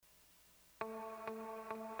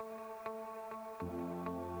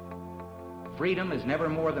freedom is never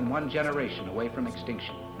more than one generation away from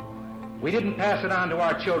extinction. We didn't pass it on to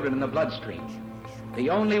our children in the bloodstream.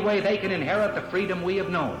 The only way they can inherit the freedom we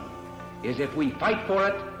have known is if we fight for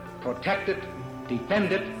it, protect it,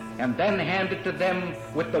 defend it, and then hand it to them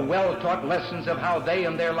with the well-taught lessons of how they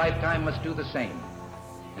in their lifetime must do the same.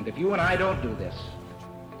 And if you and I don't do this,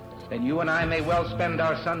 then you and I may well spend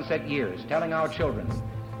our sunset years telling our children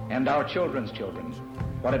and our children's children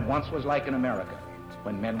what it once was like in America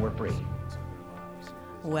when men were free.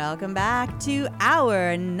 Welcome back to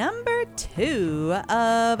hour number 2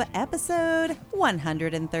 of episode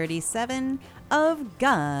 137 of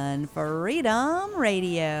Gun Freedom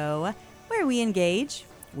Radio, where we engage,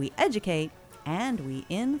 we educate, and we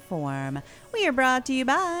inform. We are brought to you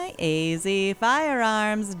by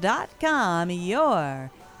azfirearms.com,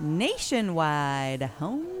 your nationwide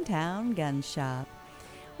hometown gun shop.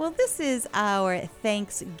 Well, this is our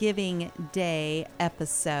Thanksgiving Day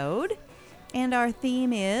episode, and our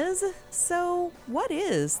theme is, so what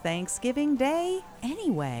is Thanksgiving Day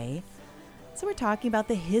anyway? So we're talking about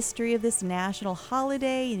the history of this national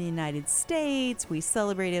holiday in the United States. We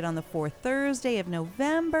celebrate it on the fourth Thursday of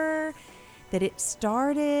November, that it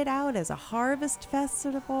started out as a harvest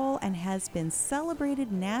festival and has been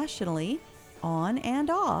celebrated nationally on and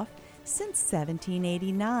off since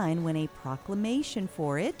 1789, when a proclamation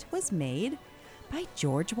for it was made by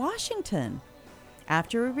George Washington,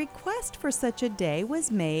 after a request for such a day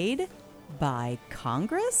was made by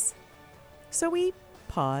Congress. So we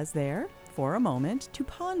pause there for a moment to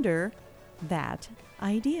ponder that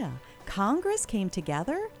idea. Congress came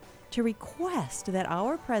together to request that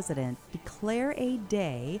our president declare a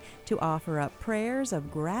day to offer up prayers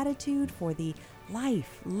of gratitude for the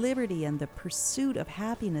life, liberty, and the pursuit of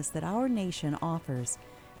happiness that our nation offers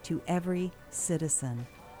to every citizen.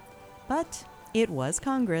 But it was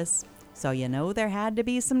Congress, so you know there had to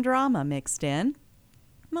be some drama mixed in,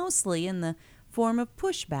 mostly in the form of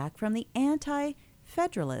pushback from the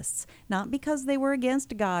anti-federalists, not because they were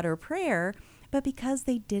against God or prayer, but because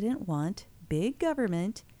they didn't want big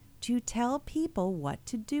government to tell people what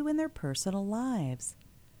to do in their personal lives.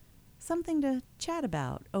 Something to chat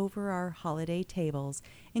about over our holiday tables,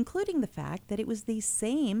 including the fact that it was these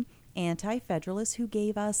same anti-federalists who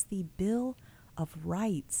gave us the Bill of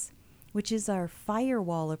Rights, which is our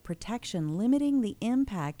firewall of protection limiting the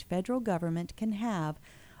impact federal government can have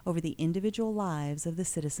over the individual lives of the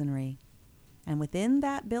citizenry. And within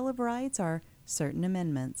that Bill of Rights are certain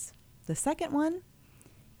amendments. The second one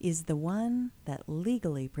is the one that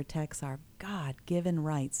legally protects our God-given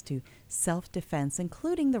rights to self-defense,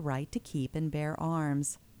 including the right to keep and bear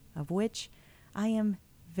arms, of which I am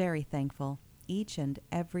very thankful each and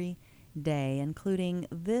every day, including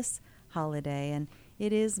this holiday. And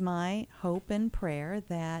it is my hope and prayer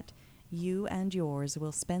that you and yours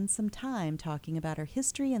will spend some time talking about our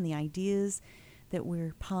history and the ideas that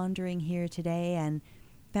we're pondering here today, and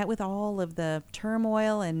that with all of the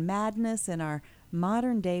turmoil and madness in our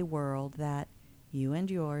modern day world, that you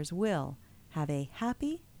and yours will have a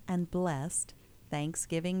happy and blessed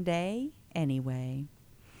Thanksgiving Day anyway.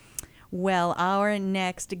 Well, our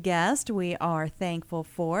next guest we are thankful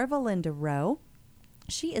for, Valinda Rowe.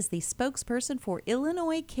 She is the spokesperson for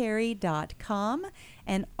IllinoisCarry.com,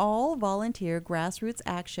 an all-volunteer grassroots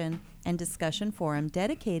action and discussion forum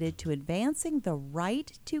dedicated to advancing the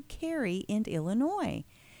right to carry in Illinois.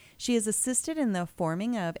 She has assisted in the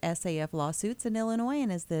forming of SAF lawsuits in Illinois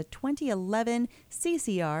and is the 2011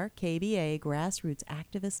 CCR KBA Grassroots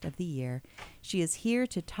Activist of the Year. She is here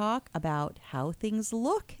to talk about how things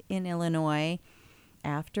look in Illinois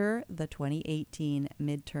after the 2018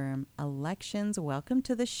 midterm elections. Welcome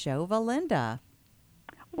to the show, Valinda.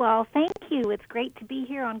 Well, thank you. It's great to be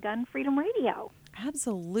here on Gun Freedom Radio.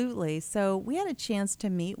 Absolutely. So we had a chance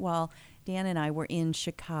to meet while Dan and I were in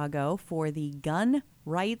Chicago for the Gun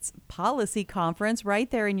Rights Policy Conference right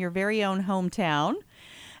there in your very own hometown.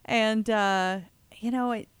 And,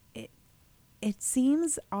 it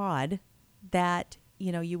seems odd that,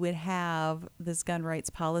 you would have this gun rights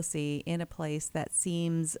policy in a place that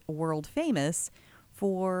seems world famous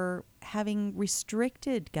for having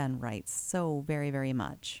restricted gun rights so very, very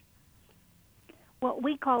much. Well,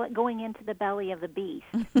 we call it going into the belly of the beast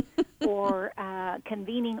or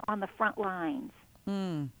convening on the front lines.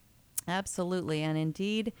 Absolutely. And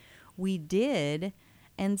indeed, we did.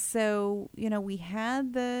 And so, we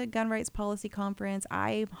had the Gun Rights Policy Conference.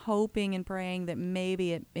 I'm hoping and praying that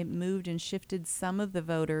maybe it moved and shifted some of the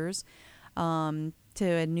voters to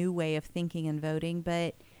a new way of thinking and voting.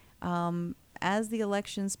 But as the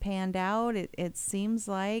elections panned out, it seems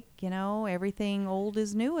like, everything old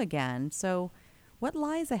is new again. So What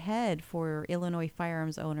lies ahead for Illinois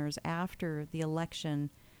firearms owners after the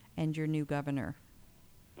election and your new governor?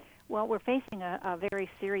 Well, we're facing a very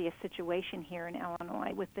serious situation here in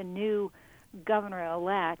Illinois with the new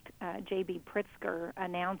governor-elect, J.B. Pritzker,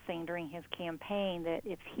 announcing during his campaign that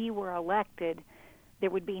if he were elected,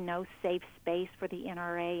 there would be no safe space for the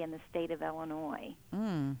NRA in the state of Illinois.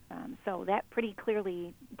 So that pretty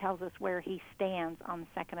clearly tells us where he stands on the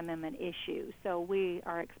Second Amendment issue. So we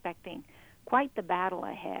are expecting quite the battle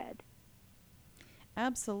ahead.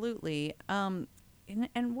 Absolutely. And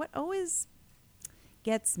what always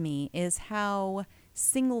gets me is how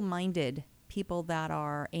single-minded people that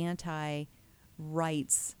are anti-rights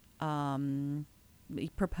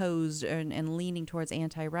proposed and leaning towards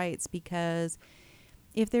anti-rights, because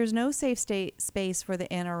if there's no safe space for the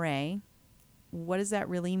NRA, what does that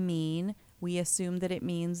really mean? We assume that it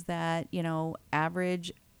means that,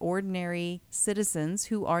 average, ordinary citizens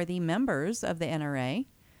who are the members of the NRA,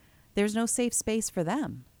 there's no safe space for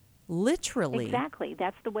them. Literally. Exactly.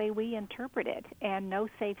 That's the way we interpret it, and no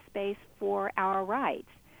safe space for our rights.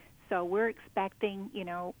 So we're expecting,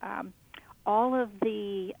 all of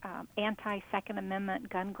the anti-Second Amendment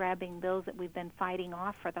gun-grabbing bills that we've been fighting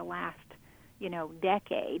off for the last,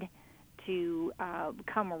 decade to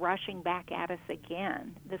come rushing back at us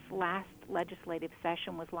again. This last legislative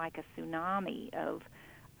session was like a tsunami of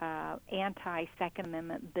anti-Second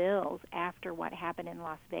Amendment bills after what happened in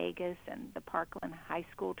Las Vegas and the Parkland High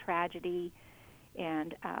School tragedy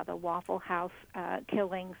and the Waffle House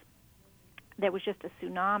killings. There was just a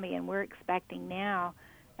tsunami, and we're expecting now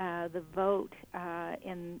the vote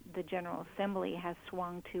in the General Assembly has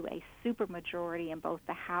swung to a supermajority in both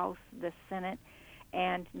the House, the Senate,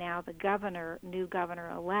 and now the new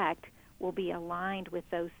governor-elect will be aligned with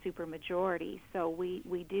those supermajorities. So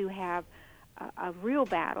we do have a real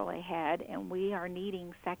battle ahead, and we are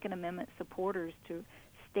needing Second Amendment supporters to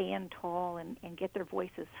stand tall and get their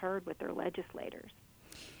voices heard with their legislators.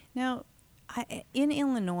 Now, in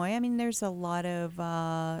Illinois, there's a lot of,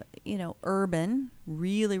 urban,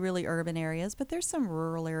 really, really urban areas, but there's some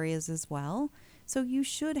rural areas as well. So you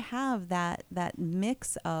should have that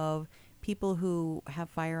mix of people who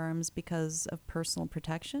have firearms because of personal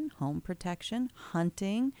protection, home protection,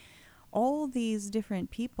 hunting, all these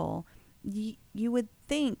different people. You would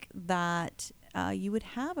think that you would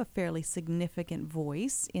have a fairly significant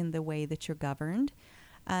voice in the way that you're governed.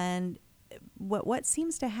 And what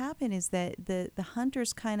seems to happen is that the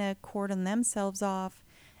hunters kind of cordon themselves off,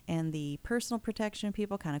 and the personal protection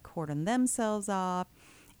people kind of cordon themselves off.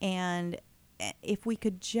 And if we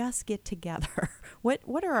could just get together,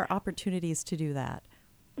 what are our opportunities to do that?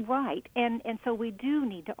 Right, and so we do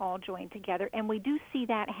need to all join together, and we do see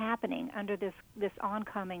that happening under this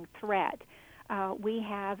oncoming threat. We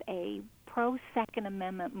have a pro-Second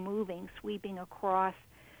Amendment sweeping across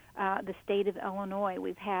the state of Illinois.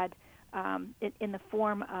 We've had in the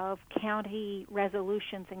form of county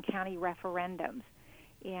resolutions and county referendums.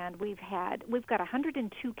 And we've got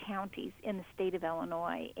 102 counties in the state of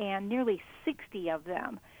Illinois, and nearly 60 of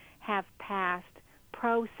them have passed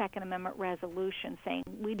pro-Second Amendment resolutions saying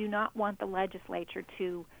we do not want the legislature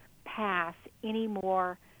to pass any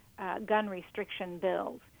more gun restriction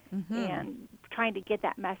bills, and trying to get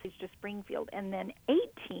that message to Springfield. And then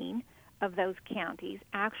 18 of those counties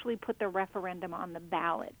actually put the referendum on the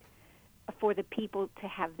ballot for the people to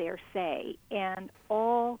have their say. And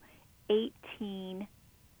all 18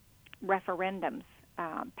 referendums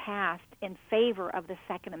passed in favor of the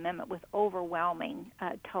Second Amendment with overwhelming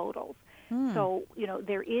totals. So,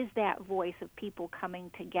 there is that voice of people coming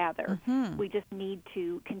together. We just need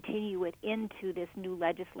to continue it into this new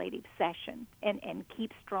legislative session and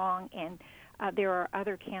keep strong. And there are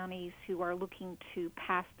other counties who are looking to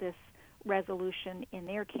pass this resolution in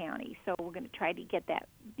their county. So we're going to try to get that,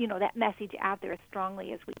 that message out there as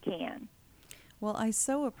strongly as we can. Well, I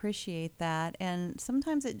so appreciate that. And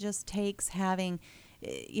sometimes it just takes having,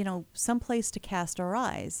 some place to cast our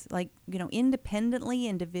eyes. Like, independently,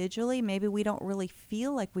 individually, maybe we don't really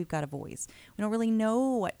feel like we've got a voice. We don't really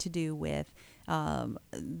know what to do with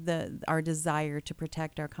our desire to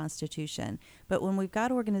protect our Constitution. But when we've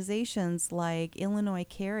got organizations like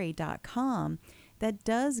IllinoisCarry.com, that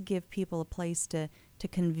does give people a place to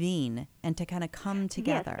convene and to kind of come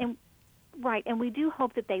together. Yes, right, and we do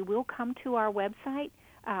hope that they will come to our website.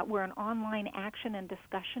 We're an online action and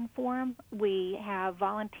discussion forum. We have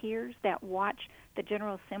volunteers that watch the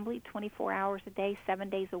General Assembly 24 hours a day, 7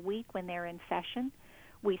 days a week when they're in session.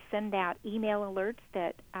 We send out email alerts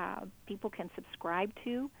that people can subscribe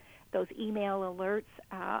to. Those email alerts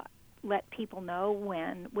let people know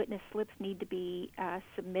when witness slips need to be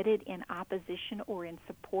submitted in opposition or in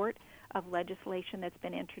support of legislation that's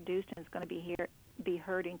been introduced and is going to be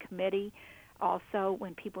heard in committee. Also,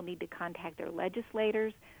 when people need to contact their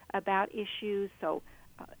legislators about issues. So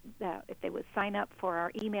if they would sign up for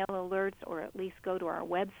our email alerts or at least go to our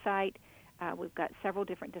website, we've got several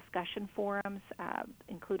different discussion forums,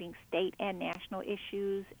 including state and national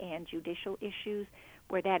issues and judicial issues,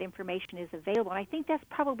 where that information is available. And I think that's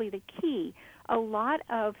probably the key. A lot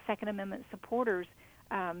of Second Amendment supporters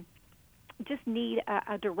just need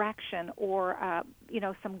a direction or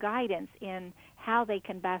some guidance in how they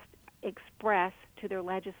can best express to their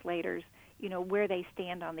legislators where they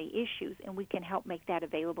stand on the issues, and we can help make that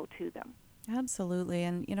available to them. Absolutely.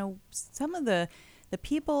 And some of the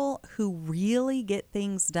people who really get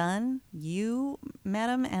things done, you,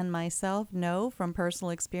 madam, and myself know from personal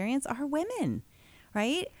experience, are women,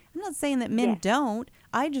 right? I'm not saying that men don't.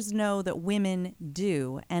 I just know that women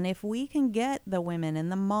do. And if we can get the women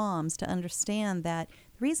and the moms to understand that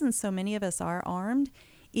the reason so many of us are armed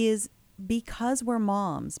is because we're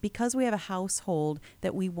moms, because we have a household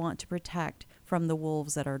that we want to protect from the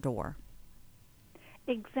wolves at our door.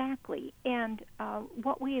 Exactly. And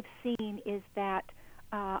what we have seen is that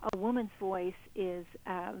a woman's voice is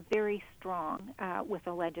very strong with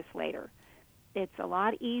a legislator. It's a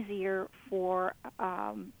lot easier for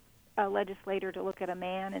a legislator to look at a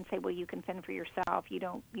man and say, "Well, you can fend for yourself. You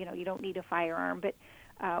don't need a firearm."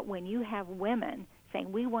 But when you have women saying,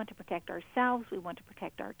 "We want to protect ourselves, we want to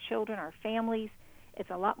protect our children, our families," it's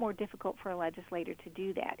a lot more difficult for a legislator to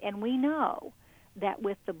do that. And we know that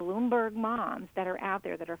with the Bloomberg moms that are out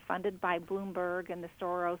there that are funded by Bloomberg and the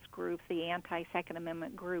Soros groups, the anti-Second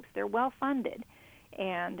Amendment groups, they're well funded,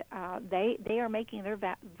 and they are making their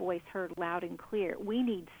voice heard loud and clear. We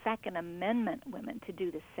need Second Amendment women to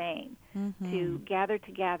do the same, to gather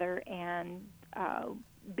together and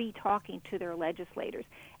be talking to their legislators,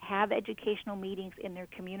 have educational meetings in their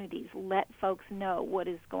communities, let folks know what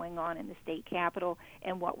is going on in the state capitol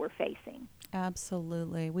and what we're facing.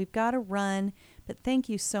 Absolutely. We've got to run, but thank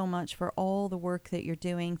you so much for all the work that you're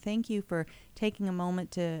doing. Thank you for taking a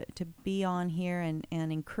moment to be on here and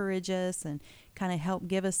encourage us and kind of help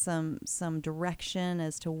give us some direction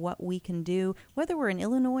as to what we can do, whether we're in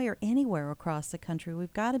Illinois or anywhere across the country.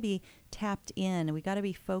 We've got to be tapped in, and we've got to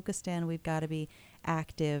be focused in, we've got to be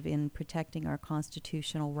active in protecting our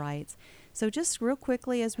constitutional rights. So just real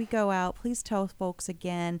quickly as we go out, please tell folks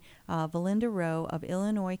again, Valinda Rowe of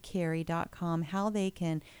IllinoisCarry.com, how they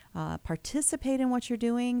can participate in what you're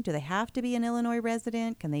doing. Do they have to be an Illinois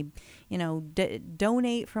resident? Can they,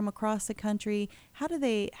 donate from across the country? How do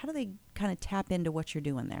they kind of tap into what you're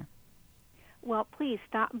doing there? Well, please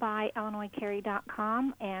stop by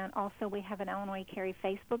IllinoisCarry.com, and also we have an Illinois Carry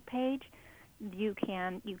Facebook page. You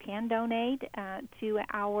can donate to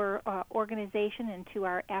our organization and to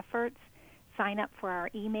our efforts. Sign up for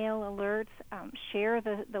our email alerts. Share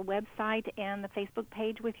the website and the Facebook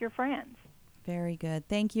page with your friends. Very good.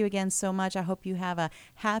 Thank you again so much. I hope you have a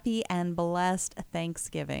happy and blessed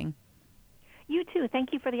Thanksgiving. You too.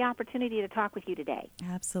 Thank you for the opportunity to talk with you today.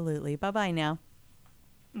 Absolutely. Bye-bye now.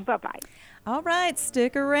 Bye-bye. All right,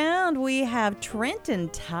 stick around. We have Trenton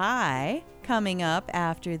Tye coming up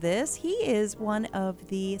after this. He is one of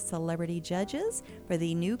the celebrity judges for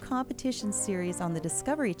the new competition series on the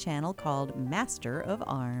Discovery Channel called Master of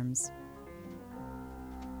Arms.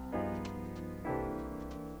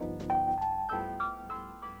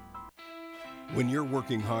 When you're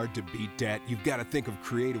working hard to beat debt, you've got to think of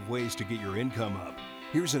creative ways to get your income up.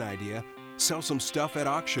 Here's an idea. Sell some stuff at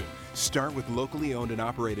auction. Start with locally owned and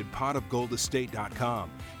operated potofgoldestate.com.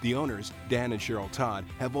 The owners, Dan and Cheryl Todd,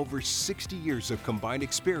 have over 60 years of combined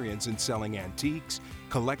experience in selling antiques,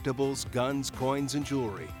 collectibles, guns, coins, and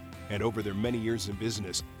jewelry. And over their many years in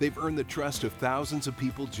business, they've earned the trust of thousands of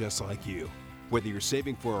people just like you. Whether you're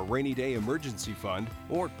saving for a rainy day emergency fund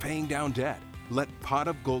or paying down debt, let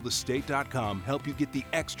potofgoldestate.com help you get the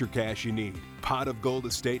extra cash you need.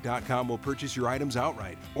 Potofgoldestate.com will purchase your items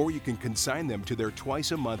outright, or you can consign them to their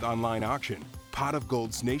twice-a-month online auction. Pot of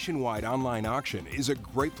Gold's nationwide online auction is a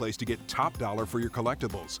great place to get top dollar for your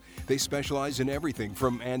collectibles. They specialize in everything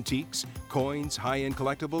from antiques, coins, high-end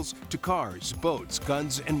collectibles, to cars, boats,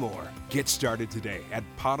 guns, and more. Get started today at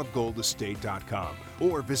potofgoldestate.com,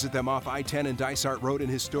 or visit them off I-10 and Dysart Road in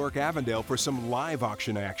historic Avondale for some live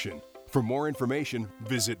auction action. For more information,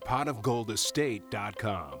 visit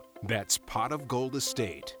potofgoldestate.com. That's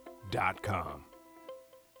potofgoldestate.com.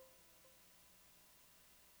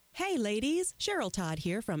 Hey ladies, Cheryl Todd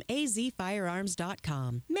here from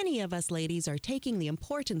azfirearms.com. Many of us ladies are taking the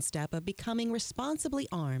important step of becoming responsibly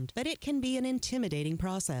armed, but it can be an intimidating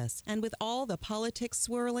process. And with all the politics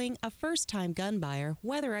swirling, a first-time gun buyer,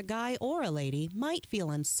 whether a guy or a lady, might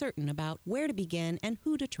feel uncertain about where to begin and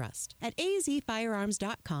who to trust. At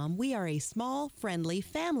azfirearms.com, we are a small, friendly,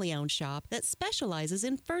 family-owned shop that specializes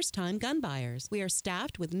in first-time gun buyers. We are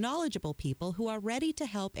staffed with knowledgeable people who are ready to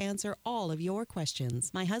help answer all of your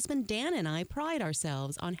questions. My husband Dan and I pride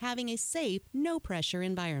ourselves on having a safe, no-pressure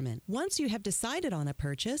environment. Once you have decided on a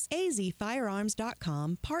purchase,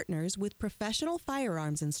 azfirearms.com partners with professional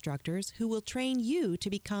firearms instructors who will train you to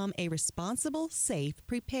become a responsible, safe,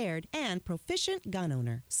 prepared, and proficient gun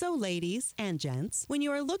owner. So ladies and gents, when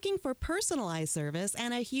you are looking for personalized service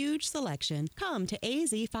and a huge selection, come to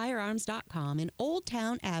azfirearms.com in Old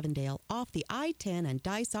Town Avondale off the I-10 and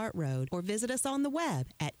Dysart Road, or visit us on the web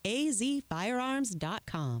at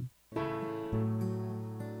azfirearms.com.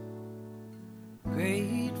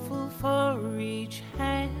 Grateful for each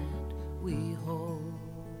hand we hold,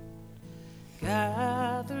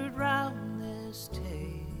 gathered round this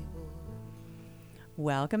table.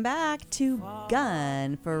 Welcome back to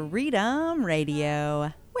Gun for Freedom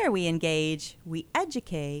Radio, where we engage, we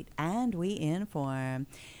educate, and we inform.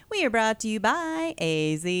 We are brought to you by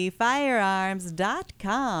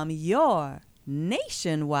azfirearms.com, your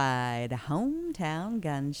nationwide hometown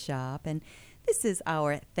gun shop. And this is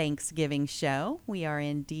our Thanksgiving show. We are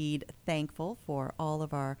indeed thankful for all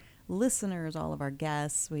of our listeners, all of our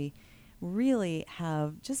guests. We really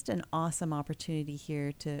have just an awesome opportunity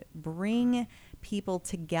here to bring people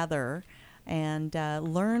together and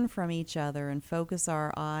learn from each other and focus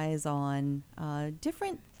our eyes on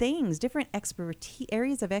different things, different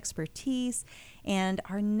areas of expertise. And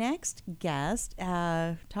our next guest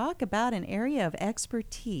talk about an area of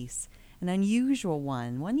expertise, an unusual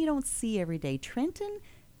one you don't see every day, Trenton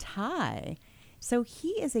Tye. So he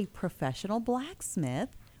is a professional blacksmith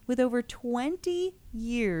with over 20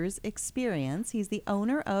 years experience. He's the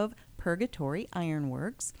owner of Purgatory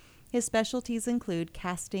Ironworks. His specialties include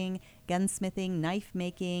casting, gunsmithing, knife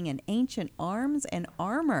making, and ancient arms and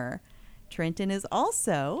armor. Trenton is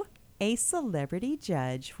also a celebrity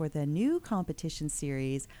judge for the new competition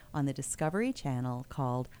series on the Discovery Channel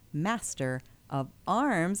called Master of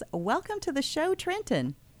Arms. Welcome to the show,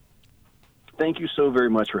 Trenton. Thank you so very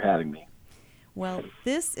much for having me. Well,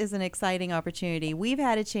 this is an exciting opportunity. We've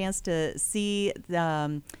had a chance to see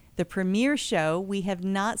the premiere show. We have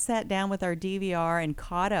not sat down with our DVR and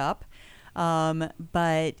caught up,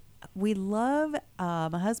 but we love,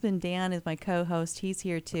 my husband Dan is my co-host. He's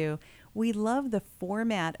here too. We love the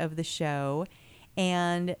format of the show,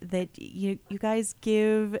 and that you guys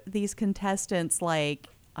give these contestants like,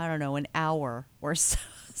 I don't know, an hour or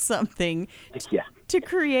something to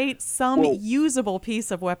create some usable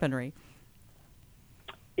piece of weaponry.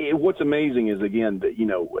 What's amazing is, again, that,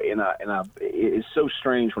 it's so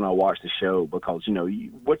strange when I watch the show because,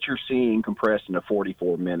 what you're seeing compressed into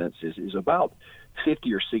 44 minutes is about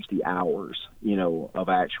 50 or 60 hours, of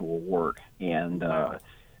actual work. And, I've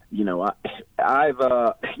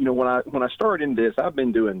when I started in this, I've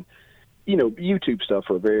been doing, YouTube stuff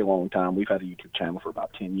for a very long time. We've had a YouTube channel for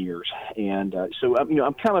about 10 years. And so,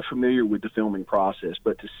 I'm kind of familiar with the filming process,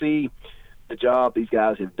 but to see the job these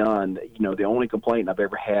guys have done, the only complaint I've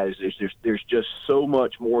ever had is there's just so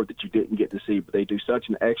much more that you didn't get to see, but they do such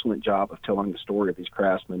an excellent job of telling the story of these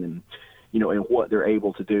craftsmen and, and what they're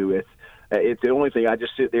able to do. It's the only thing. I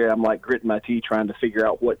just sit there, I'm like gritting my teeth trying to figure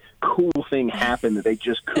out what cool thing happened that they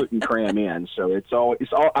just couldn't cram in. So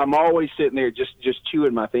I'm always sitting there just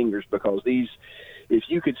chewing my fingers because if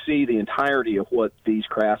you could see the entirety of what these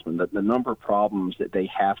craftsmen, the number of problems that they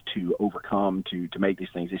have to overcome to make these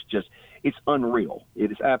things, it's unreal.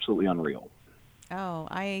 It is absolutely unreal. Oh,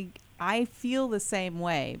 I feel the same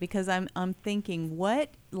way because I'm thinking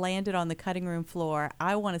what landed on the cutting room floor.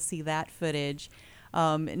 I want to see that footage.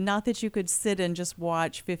 Not that you could sit and just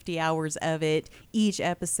watch 50 hours of it each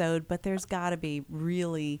episode, but there's got to be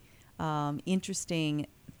really interesting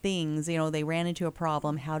things. They ran into a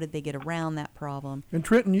problem. How did they get around that problem? And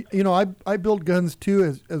Trenton, I build guns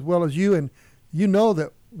too, as well as you, and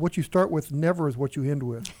that what you start with never is what you end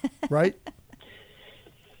with, right?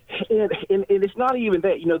 And it's not even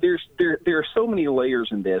that. There are so many layers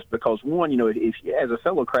in this because one, if as a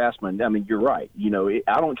fellow craftsman, I mean, you're right.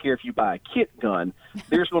 I don't care if you buy a kit gun.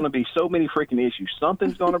 There's going to be so many freaking issues.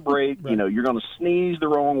 Something's going to break. Right. You're going to sneeze the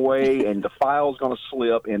wrong way, and the file's going to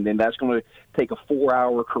slip, and then that's going to take a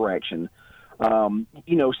 4-hour correction.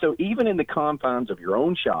 So even in the confines of your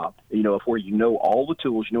own shop, if where you know all the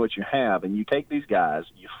tools, you know what you have, and you take these guys,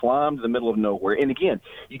 you fly them to the middle of nowhere. And again,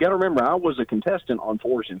 you got to remember, I was a contestant on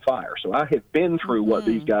Forged in Fire, so I have been through what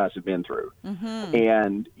these guys have been through.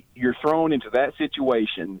 And you're thrown into that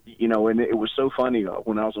situation, and it was so funny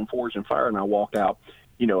when I was on Forged in Fire and I walked out.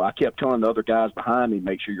 I kept telling the other guys behind me,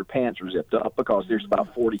 make sure your pants are zipped up, because there's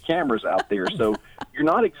about 40 cameras out there. So you're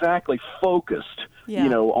not exactly focused,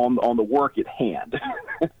 on the work at hand.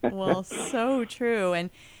 Well, so true.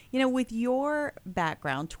 And, with your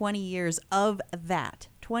background, 20 years of that,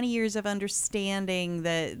 20 years of understanding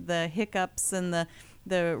the hiccups and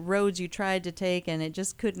the roads you tried to take and it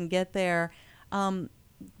just couldn't get there,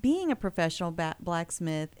 being a professional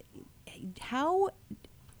blacksmith, how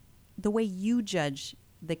the way you judge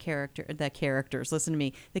the characters, listen to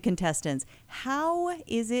me, the contestants, how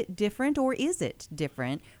is it different, or is it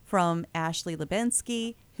different from Ashley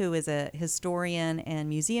Lubensky, who is a historian and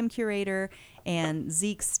museum curator, and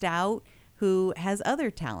Zeke Stout, who has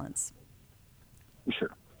other talents?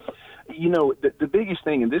 Sure. The biggest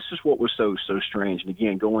thing, and this is what was so strange, and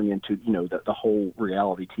again, going into, the whole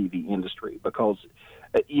reality TV industry, because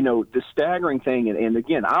the staggering thing, and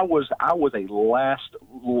again, I was a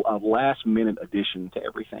last minute addition to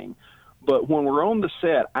everything. But when we're on the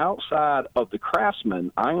set, outside of the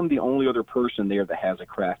craftsman, I am the only other person there that has a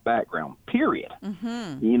craft background, period.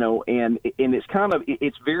 And it's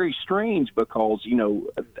it's very strange because,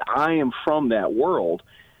 I am from that world.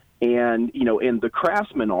 And, and the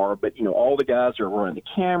craftsmen are, but, all the guys are running the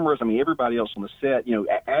cameras. I mean, everybody else on the set,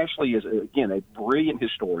 Ashley is, again, a brilliant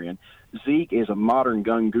historian. Zeke is a modern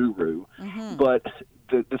gun guru. But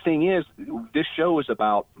the thing is, this show is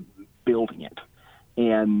about building it.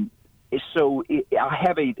 And so I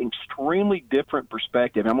have an extremely different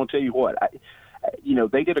perspective. I'm going to tell you what,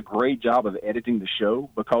 they did a great job of editing the show,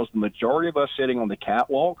 because the majority of us sitting on the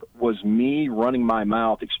catwalk was me running my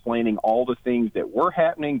mouth, explaining all the things that were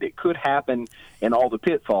happening, that could happen, and all the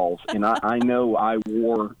pitfalls. And I know I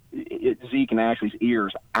wore Zeke and Ashley's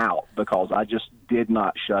ears out, because I just did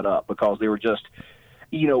not shut up, because they were just,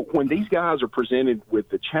 when these guys are presented with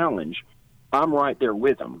the challenge, I'm right there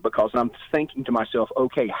with them, because I'm thinking to myself,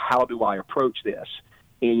 okay, how do I approach this?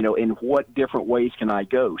 And, in what different ways can I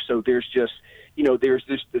go? So there's just, there's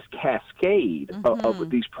this cascade of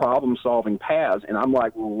these problem-solving paths, and I'm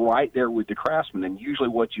like right there with the craftsman. And usually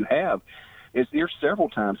what you have is there's several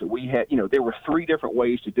times that we had, there were 3 different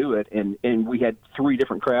ways to do it, and we had 3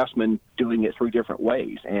 different craftsmen doing it 3 different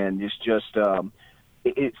ways. And it's just,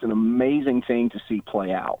 it's an amazing thing to see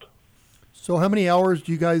play out. So how many hours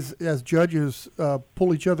do you guys, as judges,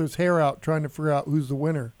 pull each other's hair out trying to figure out who's the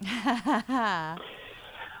winner?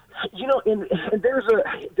 And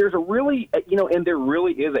there's a really, and there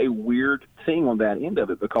really is a weird thing on that end of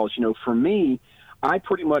it, because, for me, I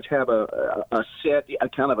pretty much have a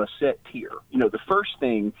kind of a set tier. The first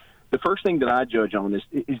thing that I judge on is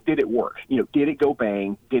did it work? Did it go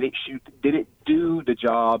bang? Did it shoot? Did it do the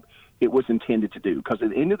job it was intended to do? Because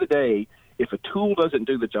at the end of the day, if a tool doesn't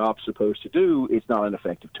do the job it's supposed to do, it's not an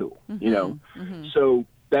effective tool. So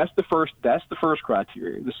that's the first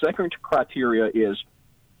criteria. The second criteria is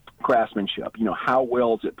craftsmanship. How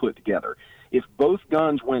well is it put together? If both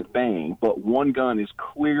guns went bang, but one gun is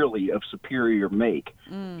clearly of superior make,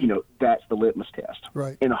 that's the litmus test.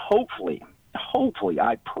 Right. And hopefully,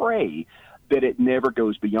 I pray that it never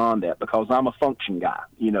goes beyond that, because I'm a function guy.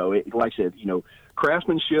 Like I said,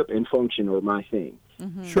 craftsmanship and function are my thing.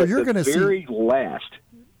 Sure, you're going to see. Very last.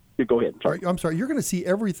 Go ahead. I'm sorry. You're going to see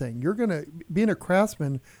everything. Being a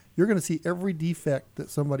craftsman, you're going to see every defect that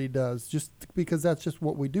somebody does, just because that's just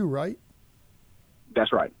what we do, right?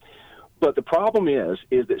 That's right. But the problem is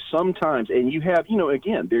that sometimes, and you have,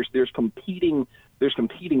 again, there's competing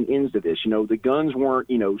ends to this. The guns weren't,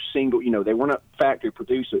 single, they weren't factory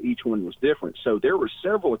produced, so each one was different. So there were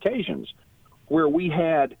several occasions where we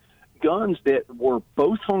had guns that were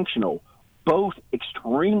both functional, both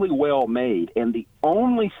extremely well made, and the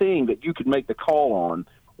only thing that you could make the call on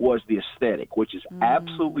was the aesthetic, which is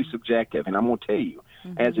absolutely subjective. And I'm going to tell you,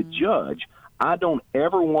 as a judge, I don't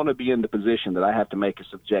ever want to be in the position that I have to make a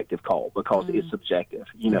subjective call, because it's subjective.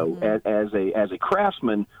 As a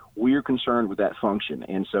craftsman, we're concerned with that function.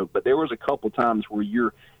 And so, but there was a couple times where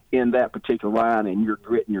you're in that particular line and you're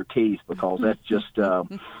gritting your teeth, because that's just,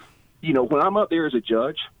 when I'm up there as a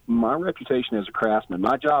judge, my reputation as a craftsman,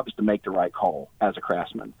 my job is to make the right call as a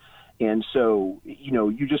craftsman. And so,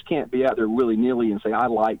 you just can't be out there willy-nilly and say, I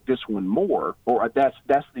like this one more, or that's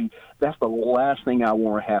the last thing I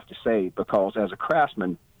want to have to say, because as a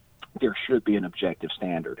craftsman, there should be an objective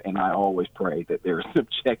standard. And I always pray that there's an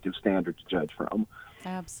objective standard to judge from.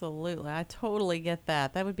 Absolutely. I totally get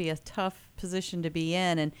that. That would be a tough position to be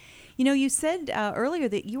in. And, you know, you said earlier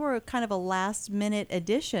that you were kind of a last-minute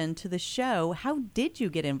addition to the show. How did you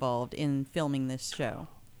get involved in filming this show?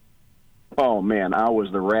 Oh, man, I was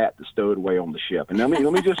the rat that stowed away on the ship. And let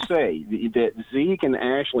me just say that Zeke and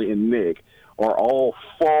Ashley and Nick are all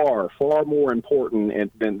far, far more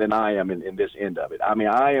important than I am in this end of it. I mean,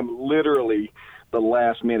 I am literally the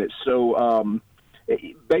last minute. So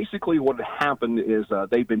basically what happened is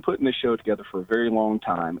they've been putting this show together for a very long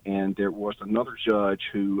time, and there was another judge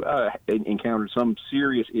who encountered some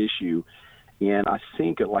serious issue, and I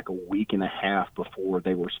think like a week and a half before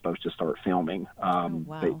they were supposed to start filming,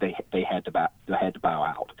 wow. they had to bow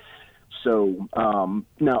out. So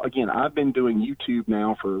now again, I've been doing YouTube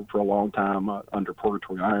now for a long time under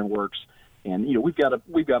Purgatory Ironworks, and you know we've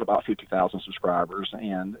got about 50,000 subscribers,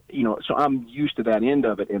 and you know so I'm used to that end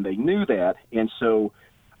of it, and they knew that, and so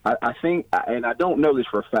I think, and I don't know this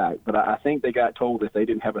for a fact, but I think they got told if they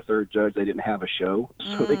didn't have a third judge, they didn't have a show.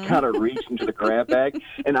 So they kind of reached into the grab bag.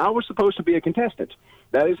 And I was supposed to be a contestant.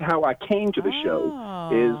 That is how I came to the show,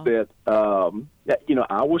 is that, you know,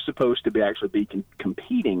 I was supposed to be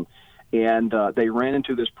competing. And they ran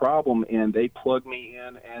into this problem, and they plugged me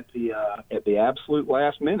in at the absolute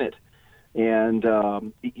last minute. And,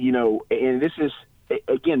 you know, and this is,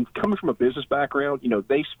 again, coming from a business background, you know,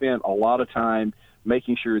 they spent a lot of time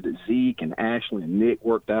making sure that Zeke and Ashley and Nick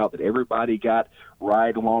worked out, that everybody got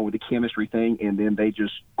right along with the chemistry thing, and then they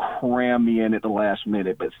just crammed me in at the last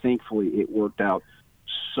minute. But thankfully, it worked out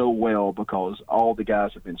so well because all the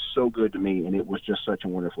guys have been so good to me, and it was just such a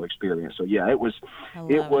wonderful experience. So, yeah, it was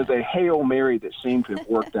a Hail Mary that seemed to have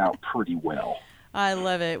worked out pretty well. I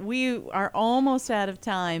love it. We are almost out of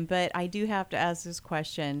time, but I do have to ask this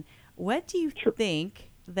question. What do you think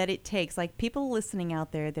that it takes, like people listening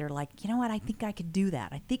out there, they're like, you know what, I think I could do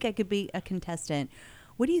that. I think I could be a contestant.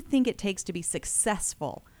 What do you think it takes to be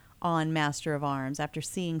successful on Master of Arms after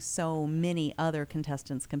seeing so many other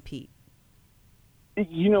contestants compete?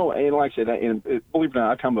 You know, and like I said, and believe it or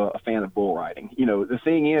not, I'm a fan of bull riding. You know, the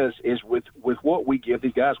thing is with what we give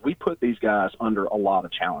these guys, we put these guys under a lot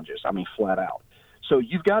of challenges. I mean, flat out. So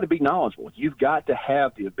you've got to be knowledgeable. You've got to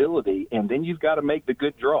have the ability, and then you've got to make the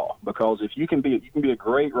good draw. Because if you can be a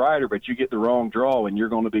great rider, but you get the wrong draw, and you're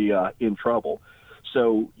going to be in trouble.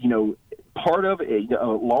 So you know, part of it, a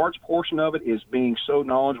large portion of it, is being so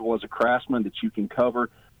knowledgeable as a craftsman that you can cover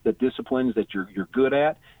the disciplines that you're good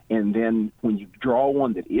at, and then when you draw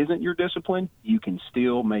one that isn't your discipline, you can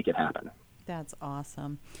still make it happen. That's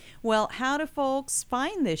awesome. Well, how do folks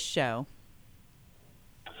find this show?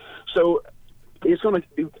 So it's going to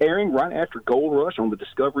be airing right after Gold Rush on the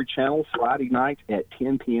Discovery Channel Friday night at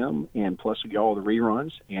 10 p.m., and plus we get all the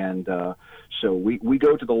reruns. And so we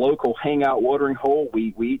go to the local hangout watering hole.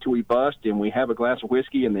 We eat till we bust, and we have a glass of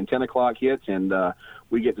whiskey, and then 10 o'clock hits, and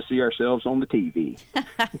we get to see ourselves on the TV.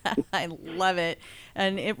 I love it.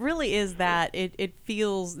 And it really is that. It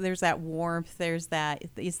feels, there's that warmth, there's that.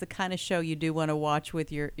 It's the kind of show you do want to watch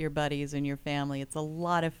with your buddies and your family. It's a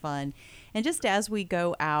lot of fun. And just as we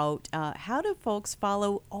go out, how do folks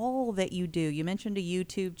follow all that you do? You mentioned a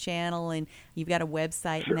YouTube channel, and you've got a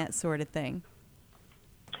website and that sort of thing.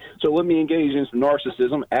 So let me engage in some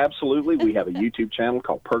narcissism. Absolutely. We have a YouTube channel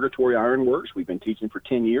called Purgatory Ironworks. We've been teaching for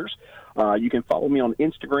 10 years. You can follow me on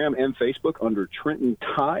Instagram and Facebook under Trenton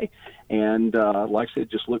Ty. And like I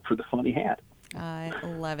said, just look for the funny hat. I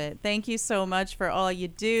love it. Thank you so much for all you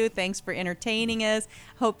do. Thanks for entertaining us.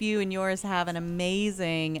 Hope you and yours have an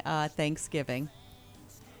amazing Thanksgiving.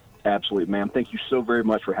 Absolutely, ma'am. Thank you so very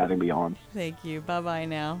much for having me on. Thank you. Bye-bye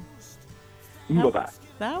now. Bye-bye.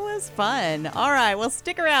 That was fun. All right, well,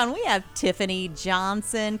 stick around. We have Tiffany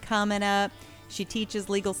Johnson coming up. She teaches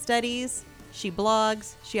legal studies. She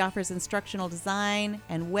blogs. She offers instructional design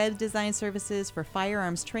and web design services for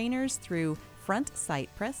firearms trainers through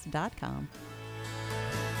FrontSightPress.com.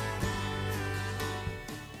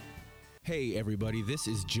 Hey everybody, this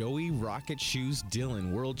is Joey Rocket Shoes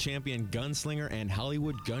Dillon, world champion gunslinger and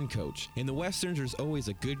Hollywood gun coach. In the Westerns, there's always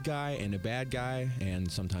a good guy and a bad guy, and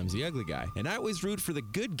sometimes the ugly guy. And I always root for the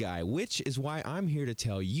good guy, which is why I'm here to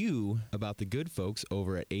tell you about the good folks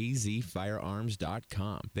over at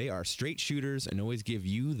azfirearms.com. They are straight shooters and always give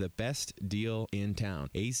you the best deal in town.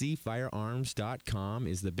 azfirearms.com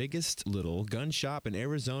is the biggest little gun shop in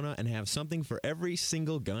Arizona and have something for every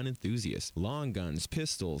single gun enthusiast. Long guns,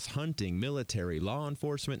 pistols, hunting, hunting, military, law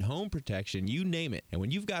enforcement, home protection, you name it. And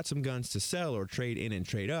when you've got some guns to sell or trade in and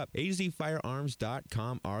trade up,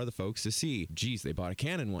 azfirearms.com are the folks to see. Geez, they bought a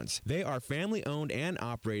cannon once. They are family-owned and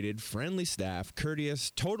operated, friendly staff,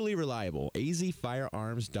 courteous, totally reliable.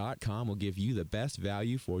 azfirearms.com will give you the best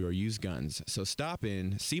value for your used guns. So stop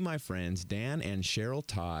in, see my friends Dan and Cheryl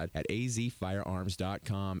Todd at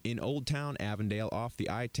azfirearms.com in Old Town Avondale off the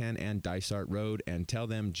I-10 and Dysart Road, and tell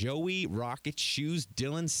them Joey Rocket Shoes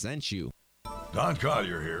Dillon sent you. Don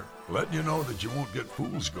Collier here, letting you know that you won't get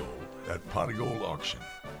fool's gold at Pot of Gold Auction.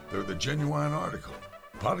 They're the genuine article.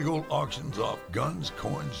 Pot of Gold auctions off guns,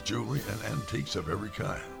 coins, jewelry, and antiques of every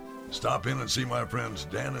kind. Stop in and see my friends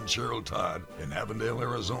Dan and Cheryl Todd in Avondale,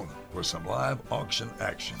 Arizona for some live auction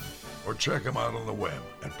action. Or check them out on the web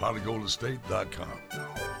at potofgoldestate.com.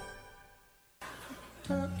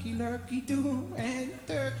 Turkey lurkey do and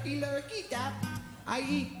turkey lurkey dap. I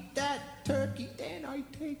eat that turkey, then I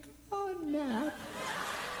take a nap.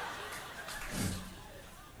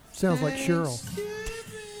 Sounds like Cheryl.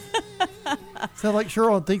 Sounds like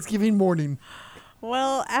Cheryl on Thanksgiving morning.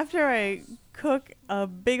 Well, after I cook a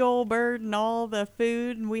big old bird and all the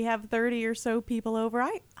food, and we have 30 or so people over,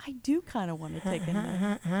 I do kind of want to take a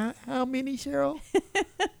nap. How many, Cheryl?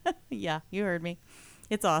 Yeah, you heard me.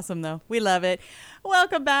 It's awesome, though. We love it.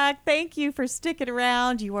 Welcome back. Thank you for sticking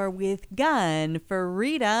around. You are with Gun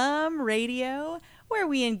Freedom Radio, where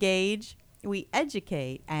we engage, we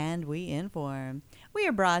educate, and we inform. We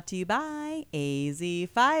are brought to you by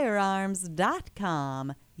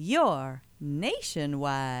azfirearms.com, your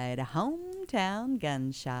nationwide hometown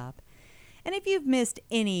gun shop. And if you've missed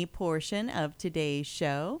any portion of today's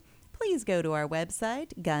show, please go to our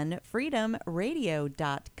website,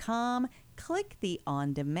 gunfreedomradio.com, click the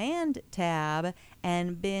On Demand tab,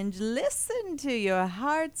 and binge listen to your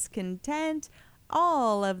heart's content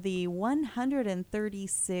all of the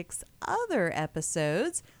 136 other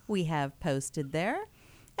episodes we have posted there.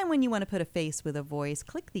 And when you want to put a face with a voice,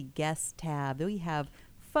 click the Guest tab. We have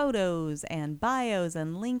photos and bios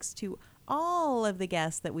and links to all of the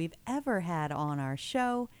guests that we've ever had on our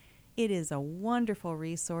show. It is a wonderful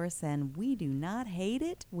resource, and we do not hate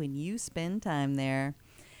it when you spend time there.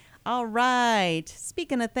 All right.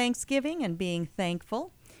 Speaking of Thanksgiving and being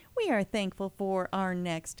thankful, we are thankful for our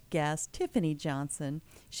next guest, Tiffany Johnson.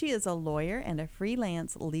 She is a lawyer and a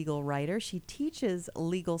freelance legal writer. She teaches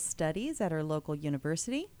legal studies at her local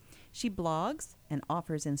university. She blogs and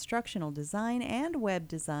offers instructional design and web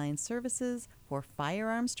design services for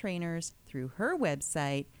firearms trainers through her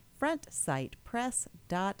website,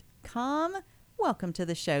 frontsightpress.com. Welcome to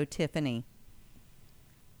the show, Tiffany.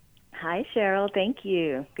 Hi, Cheryl. Thank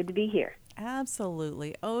you. Good to be here.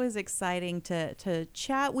 Absolutely. Always exciting to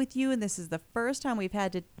chat with you, and this is the first time we've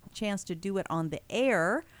had a chance to do it on the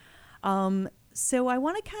air. So I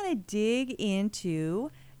want to kind of dig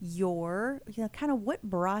into your, kind of what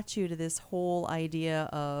brought you to this whole idea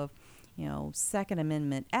of, Second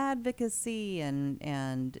Amendment advocacy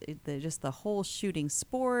and just the whole shooting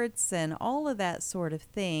sports and all of that sort of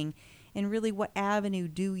thing, and really what avenue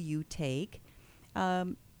do you take?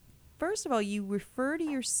 First of all, you refer to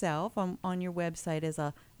yourself on your website as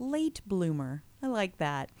a late bloomer. I like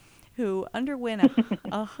that. Who underwent a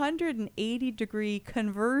 180-degree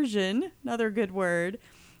conversion, another good word,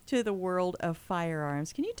 to the world of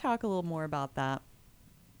firearms. Can you talk a little more about that?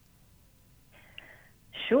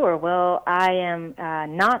 Sure. Well, I am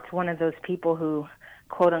not one of those people who,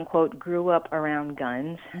 quote unquote, grew up around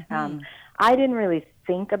guns. Mm-hmm. I didn't really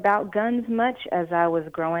think about guns much as I was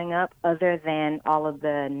growing up, other than all of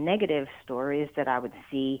the negative stories that I would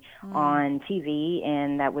see on TV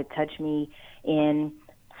and that would touch me in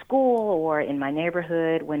school or in my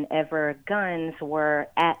neighborhood whenever guns were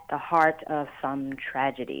at the heart of some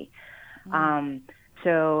tragedy.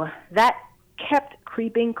 So that kept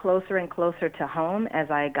creeping closer and closer to home as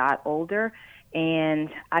I got older, and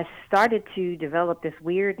I started to develop this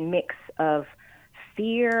weird mix of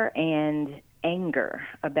fear and anger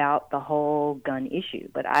about the whole gun issue.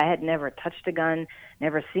 But I had never touched a gun,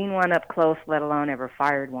 never seen one up close, let alone ever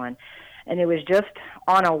fired one. And it was just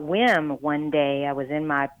on a whim one day, I was in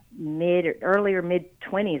my earlier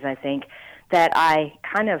mid-20s, I think, that I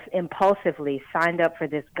kind of impulsively signed up for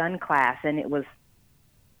this gun class, and it was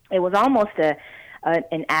almost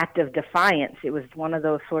an act of defiance. It was one of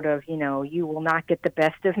those sort of, you will not get the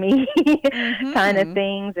best of me kind of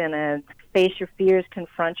things, and a face your fears,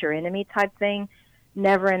 confront your enemy type thing.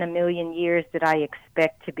 Never in a million years did I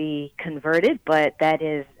expect to be converted, but that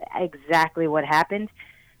is exactly what happened.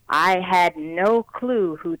 I had no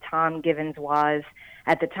clue who Tom Givens was.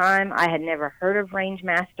 At the time, I had never heard of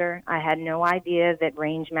Rangemaster. I had no idea that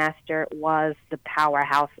Rangemaster was the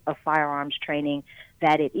powerhouse of firearms training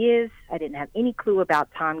that it is. I didn't have any clue about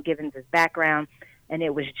Tom Givens' background, and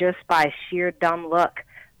it was just by sheer dumb luck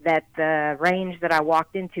that the range that I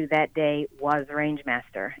walked into that day was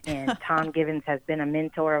Rangemaster. And Tom Givens has been a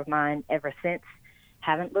mentor of mine ever since.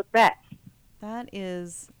 Haven't looked back. That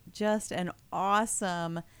is just an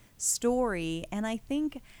awesome story, and I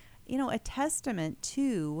think, you know, a testament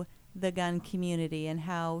to the gun community and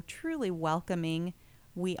how truly welcoming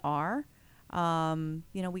we are. You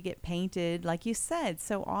know, we get painted, like you said,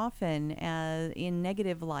 so often in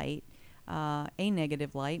negative light,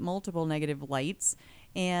 multiple negative lights.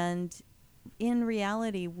 And in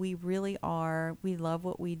reality, we really are, we love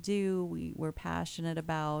what we do. We're passionate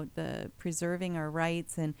about preserving our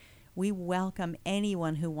rights, and we welcome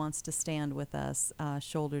anyone who wants to stand with us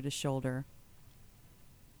shoulder to shoulder.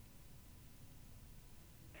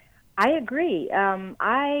 I agree.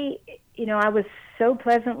 I was so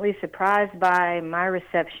pleasantly surprised by my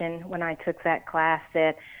reception when I took that class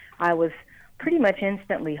that I was pretty much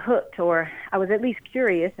instantly hooked, or I was at least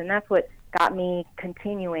curious, and that's what got me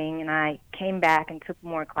continuing, and I came back and took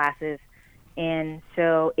more classes. And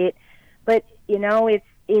so it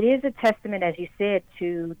is a testament, as you said,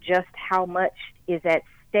 to just how much is at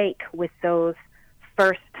stake with those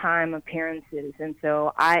first-time appearances. And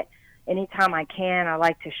so anytime I can, I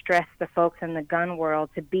like to stress the folks in the gun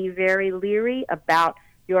world to be very leery about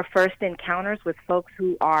your first encounters with folks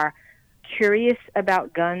who are curious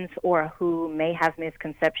about guns or who may have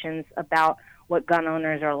misconceptions about what gun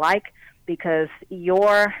owners are like, because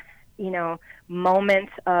your, moment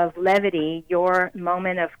of levity, your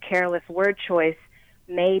moment of careless word choice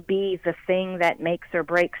may be the thing that makes or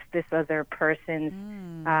breaks this other person's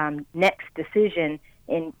next decision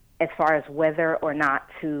in as far as whether or not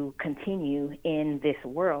to continue in this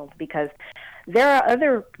world. Because there are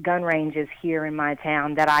other gun ranges here in my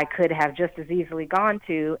town that I could have just as easily gone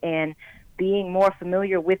to, and being more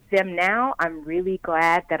familiar with them now, I'm really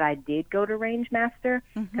glad that I did go to Rangemaster,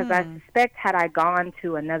 because I suspect had I gone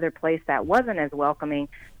to another place that wasn't as welcoming,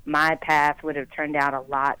 my path would have turned out a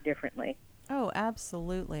lot differently. Oh,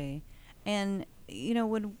 absolutely. And,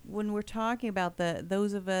 when we're talking about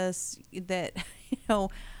those of us that,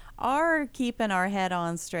 are keeping our head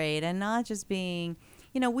on straight and not just being,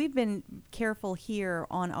 we've been careful here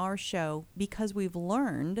on our show because we've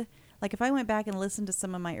learned. Like, if I went back and listened to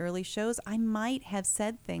some of my early shows, I might have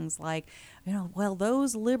said things like, well,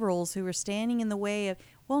 those liberals who are standing in the way of,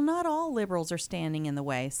 well, not all liberals are standing in the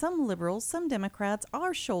way. Some liberals, some Democrats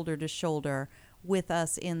are shoulder to shoulder with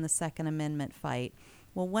us in the Second Amendment fight.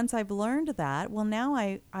 Well, once I've learned that, well, now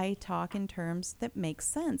I talk in terms that make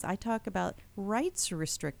sense. I talk about rights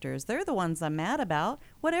restrictors. They're the ones I'm mad about,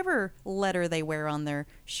 whatever letter they wear on their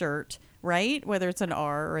shirt, right? Whether it's an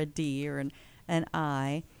R or a D or an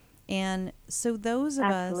I. And so those of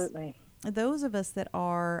us that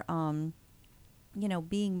are,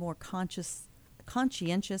 being more conscientious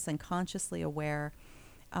and consciously aware,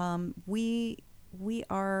 we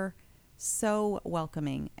are so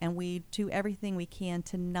welcoming, and we do everything we can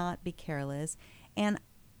to not be careless. And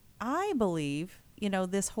I believe,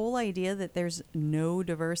 this whole idea that there's no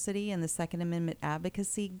diversity in the Second Amendment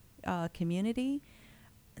advocacy community,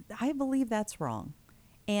 I believe that's wrong.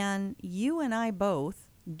 And you and I both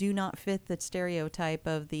do not fit the stereotype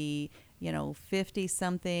of the,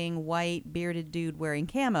 50-something white bearded dude wearing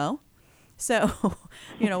camo. So,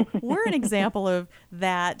 we're an example of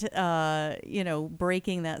that,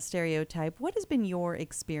 breaking that stereotype. What has been your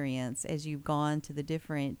experience as you've gone to the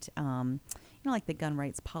different, like the Gun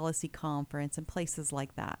Rights Policy Conference and places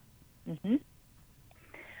like that? Mm-hmm.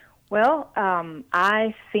 Well,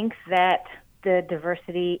 I think that the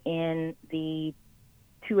diversity in the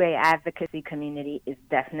 2A advocacy community is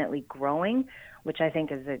definitely growing, which I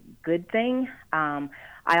think is a good thing.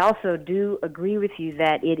 I also do agree with you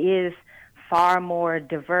that it is far more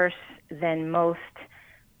diverse than most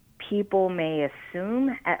people may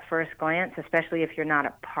assume at first glance, especially if you're not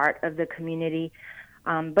a part of the community.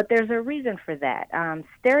 But there's a reason for that.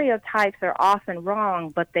 Stereotypes are often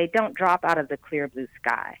wrong, but they don't drop out of the clear blue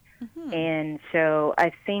sky. Mm-hmm. And so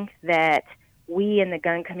I think that we in the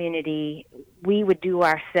gun community, we would do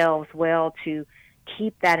ourselves well to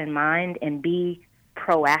keep that in mind and be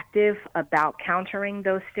proactive about countering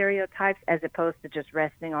those stereotypes, as opposed to just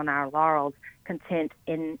resting on our laurels, content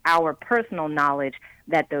in our personal knowledge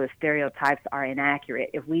that those stereotypes are inaccurate.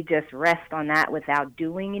 If we just rest on that without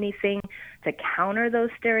doing anything to counter those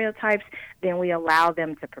stereotypes, then we allow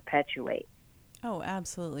them to perpetuate. Oh,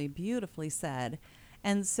 absolutely. Beautifully said.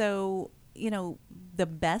 And so, the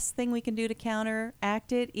best thing we can do to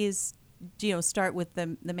counteract it is, start with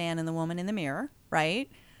the man and the woman in the mirror, right?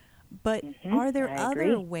 But are there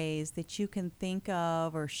other ways that you can think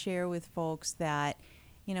of or share with folks that,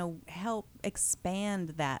 help expand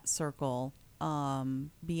that circle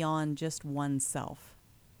beyond just oneself?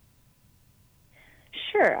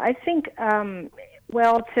 Sure. I think,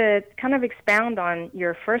 to kind of expound on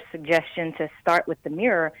your first suggestion to start with the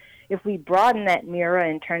mirror, if we broaden that mirror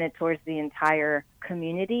and turn it towards the entire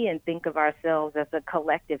community and think of ourselves as a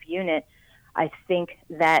collective unit, I think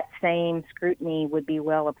that same scrutiny would be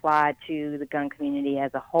well applied to the gun community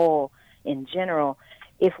as a whole in general.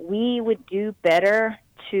 If we would do better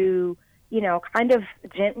to, kind of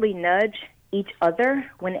gently nudge each other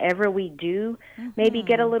whenever we do, maybe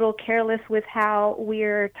get a little careless with how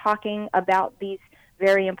we're talking about these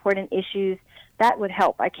very important issues, that would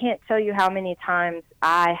help. I can't tell you how many times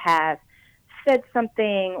I have said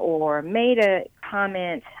something or made a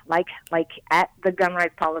comment like at the gun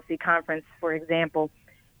rights policy conference, for example,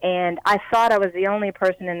 and I thought I was the only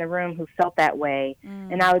person in the room who felt that way.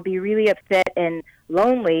 And I would be really upset and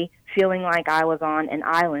lonely, feeling like I was on an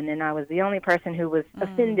island and I was the only person who was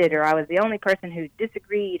offended, or I was the only person who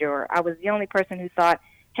disagreed, or I was the only person who thought,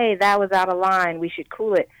 hey, that was out of line, we should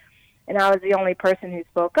cool it. And I was the only person who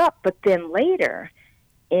spoke up. But then later,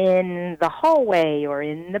 in the hallway or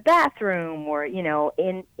in the bathroom or,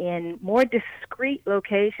 in more discreet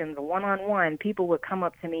locations, one-on-one, people would come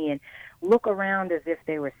up to me and look around as if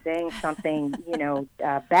they were saying something,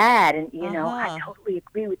 bad. And, I totally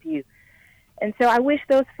agree with you. And so I wish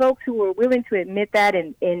those folks who were willing to admit that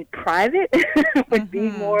in private would be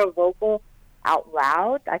more vocal out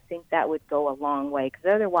loud. I think that would go a long way, because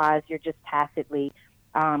otherwise you're just tacitly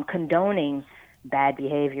condoning bad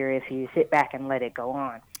behavior if you sit back and let it go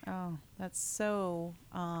on. Oh, that's so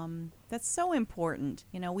important.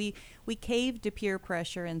 We cave to peer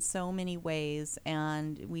pressure in so many ways,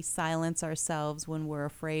 and we silence ourselves when we're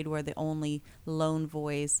afraid we're the only lone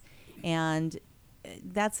voice. And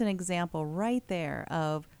that's an example right there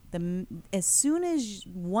of as soon as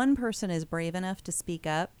one person is brave enough to speak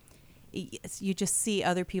up, you just see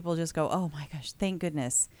other people just go, oh my gosh, thank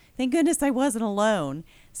goodness I wasn't alone.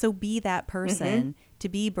 So be that person to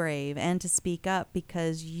be brave and to speak up,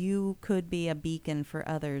 because you could be a beacon for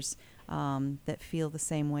others that feel the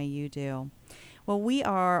same way you do. Well, we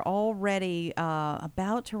are already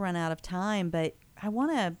about to run out of time, but I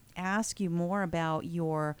want to ask you more about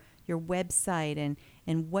your website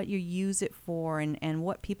and what you use it for, and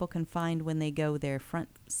what people can find when they go there,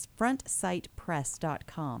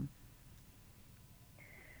 frontsightpress.com.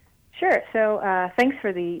 Sure. So thanks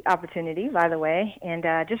for the opportunity, by the way. And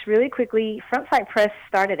just really quickly, Front Sight Press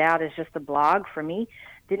started out as just a blog for me.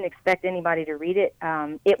 Didn't expect anybody to read it.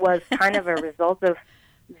 It was kind of a result of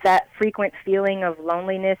that frequent feeling of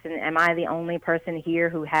loneliness, and am I the only person here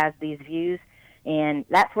who has these views? And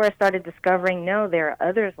that's where I started discovering, no, there are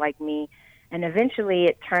others like me. And eventually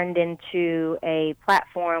it turned into a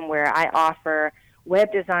platform where I offer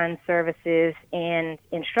web design services and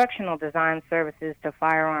instructional design services to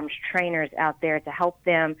firearms trainers out there to help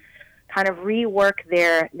them kind of rework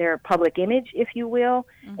their public image, if you will,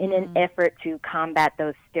 in an effort to combat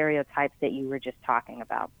those stereotypes that you were just talking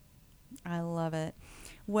about. I love it.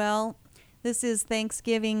 Well, this is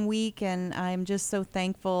Thanksgiving week, and I'm just so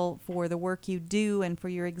thankful for the work you do and for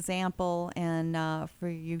your example, and for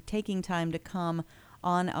you taking time to come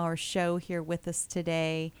on our show here with us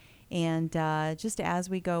today. And just as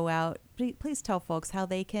we go out, please tell folks how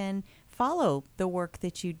they can follow the work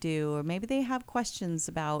that you do, or maybe they have questions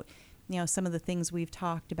about some of the things we've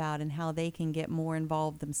talked about and how they can get more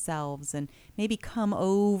involved themselves and maybe come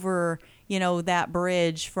over, that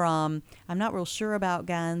bridge from I'm not real sure about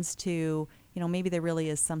guns to, maybe there really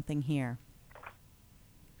is something here.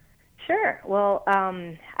 Sure. Well,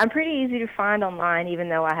 I'm pretty easy to find online, even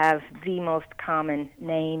though I have the most common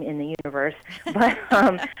name in the universe. But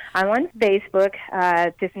I'm on Facebook,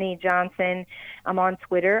 Tiffany Johnson. I'm on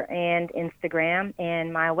Twitter and Instagram,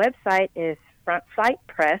 and my website is Front Sight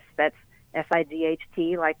Press. That's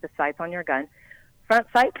SIGHT, like the sights on your gun.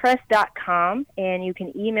 FrontSightPress.com, and you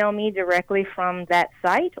can email me directly from that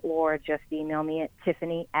site, or just email me at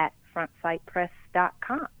Tiffany@FrontSightPress.com.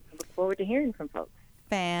 I look forward to hearing from folks.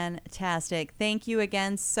 Fantastic. Thank you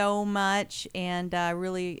again so much, and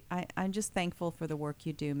I'm just thankful for the work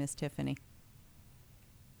you do, Miss Tiffany.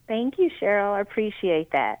 Thank you, Cheryl. I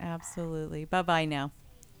appreciate that. Absolutely. Bye-bye now.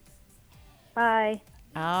 Bye.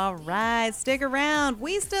 All right, stick around.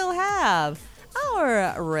 We still have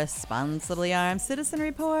our Responsibly Armed Citizen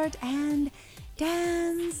Report and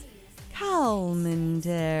Dan's commentary.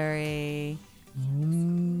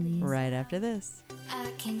 after this. I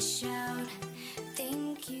can shout,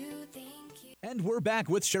 thank you, thank you. And we're back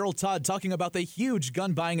with Cheryl Todd talking about the huge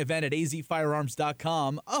gun buying event at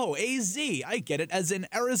azfirearms.com. Oh, AZ, I get it, as in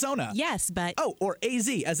Arizona. Yes, but... Oh, or AZ,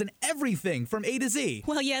 as in everything from A to Z.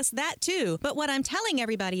 Well, yes, that too. But what I'm telling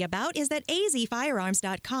everybody about is that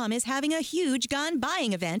azfirearms.com is having a huge gun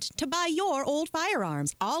buying event to buy your old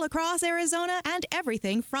firearms all across Arizona and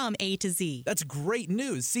everything from A to Z. That's great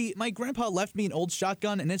news. See, my grandpa left me an old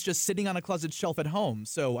shotgun and it's just sitting on a closet shelf at home,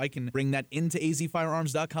 so I can bring that into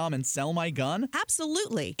azfirearms.com and sell my gun?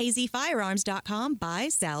 Absolutely. azfirearms.com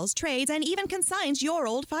buys, sells, trades, and even consigns your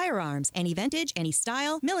old firearms. Any vintage, any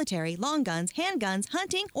style, military, long guns, handguns,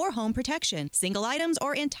 hunting, or home protection. Single items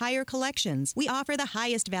or entire collections. We offer the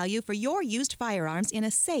highest value for your used firearms in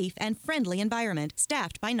a safe and friendly environment,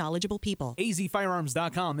 staffed by knowledgeable people.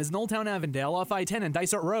 azfirearms.com is in Old Town Avondale off I-10 and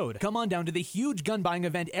Dysart Road. Come on down to the huge gun buying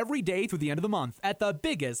event every day through the end of the month at the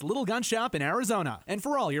biggest little gun shop in Arizona. And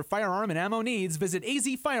for all your firearm and ammo needs, visit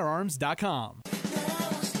azfirearms.com.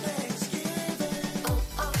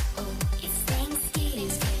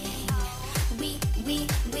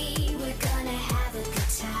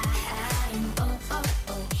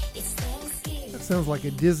 That sounds like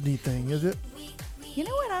a Disney thing, is it? You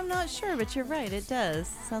know what? I'm not sure, but you're right. It does.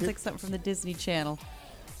 Sounds like something from the Disney Channel.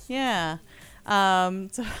 Yeah.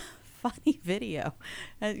 It's a funny video.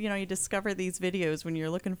 You discover these videos when you're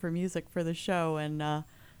looking for music for the show, and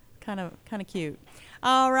kind of cute.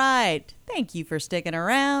 All right. Thank you for sticking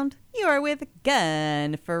around. You are with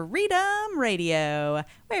Gun Freedom Radio,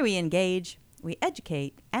 where we engage, we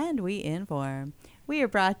educate, and we inform. We are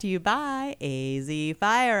brought to you by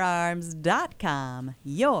azfirearms.com,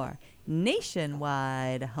 your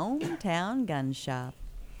nationwide hometown gun shop.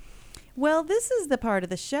 Well, this is the part of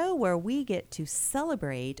the show where we get to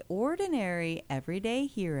celebrate ordinary, everyday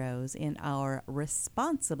heroes in our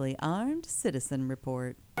Responsibly Armed Citizen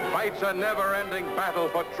Report. Fights a never-ending battle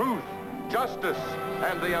for truth, justice,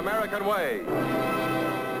 and the American way.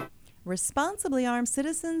 Responsibly armed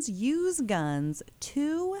citizens use guns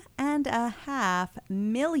 2.5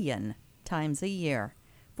 million times a year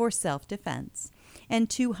for self-defense. And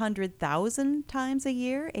 200,000 times a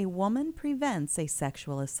year, a woman prevents a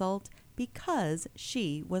sexual assault because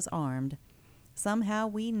she was armed. Somehow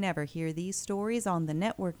we never hear these stories on the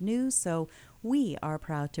network news, so we are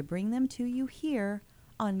proud to bring them to you here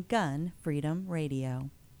on Gun Freedom Radio.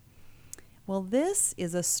 Well, this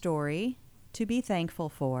is a story to be thankful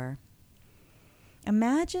for.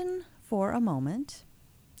 Imagine for a moment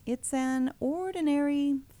it's an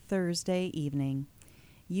ordinary Thursday evening.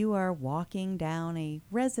 You are walking down a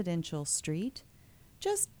residential street,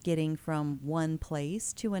 just getting from one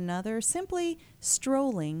place to another, simply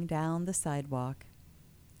strolling down the sidewalk,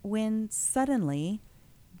 when suddenly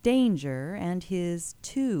Danger and his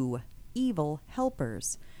 2 evil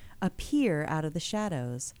helpers appear out of the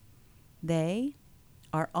shadows. They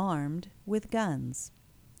are armed with guns,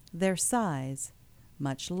 their size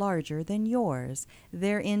much larger than yours,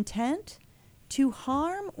 their intent to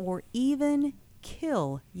harm or even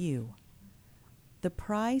kill you. The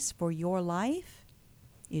price for your life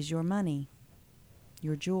is your money,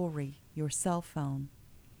 your jewelry, your cell phone,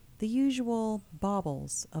 the usual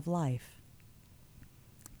baubles of life.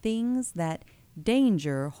 Things that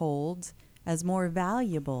Danger holds as more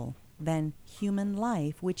valuable than human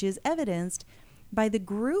life, which is evidenced by the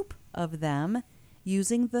group of them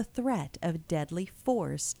using the threat of deadly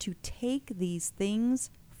force to take these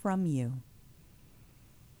things from you.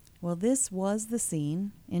 Well, this was the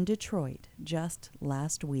scene in Detroit just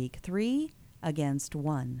last week. 3 against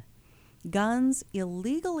 1. Guns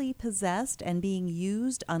illegally possessed and being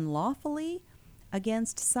used unlawfully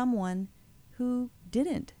against someone who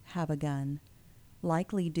didn't have a gun,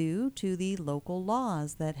 likely due to the local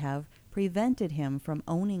laws that have prevented him from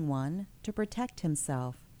owning one to protect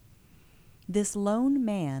himself. This lone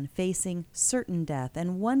man facing certain death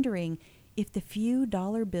and wondering if the few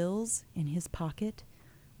dollar bills in his pocket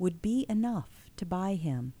would be enough to buy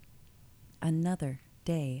him another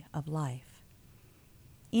day of life.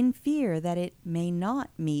 In fear that it may not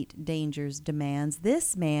meet Danger's demands,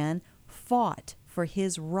 this man fought for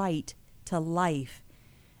his right to life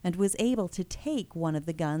and was able to take one of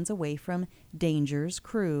the guns away from Danger's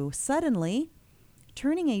crew, suddenly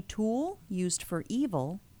turning a tool used for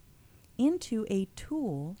evil into a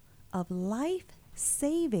tool of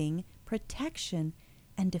life-saving protection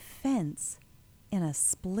and defense in a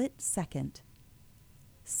split second.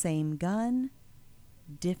 Same gun,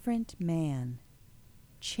 different man.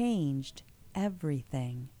 Changed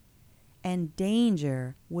everything. And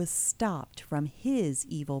Danger was stopped from his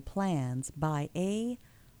evil plans by a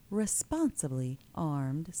responsibly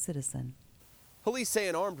armed citizen. Police say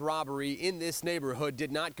an armed robbery in this neighborhood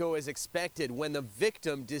did not go as expected when the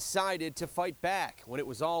victim decided to fight back. When it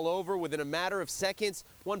was all over, within a matter of seconds,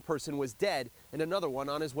 one person was dead and another one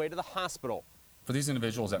on his way to the hospital. For these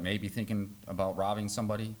individuals that may be thinking about robbing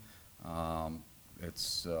somebody,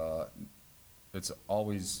 it's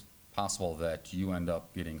always possible that you end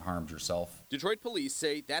up getting harmed yourself. Detroit police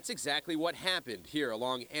say that's exactly what happened here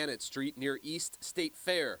along Annett Street near East State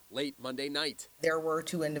Fair late Monday night. There were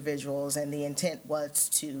two individuals, and the intent was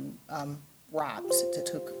to rob,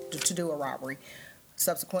 to do a robbery.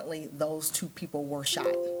 Subsequently, those two people were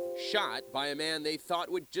shot. Shot by a man they thought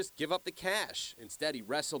would just give up the cash. Instead, he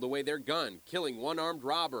wrestled away their gun, killing one armed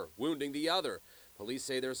robber, wounding the other. Police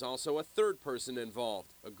say there's also a third person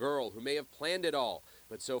involved, a girl who may have planned it all,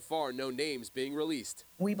 but so far no names being released.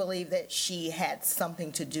 We believe that she had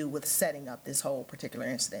something to do with setting up this whole particular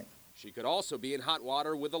incident. She could also be in hot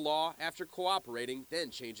water with the law after cooperating,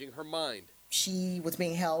 then changing her mind. She was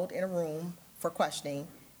being held in a room for questioning,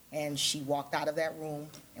 and she walked out of that room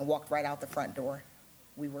and walked right out the front door.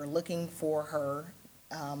 We were looking for her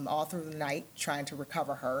all through the night, trying to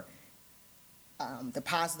recover her. The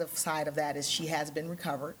positive side of that is she has been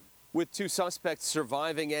recovered. With two suspects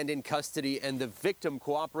surviving and in custody and the victim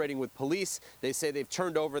cooperating with police, they say they've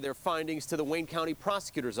turned over their findings to the Wayne County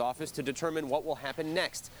Prosecutor's Office to determine what will happen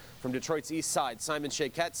next. From Detroit's East Side, Simon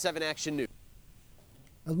Shaykat, 7 Action News.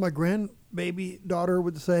 As my grandbaby daughter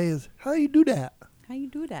would say, is how you do that? How you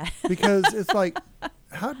do that? Because it's like,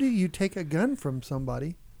 how do you take a gun from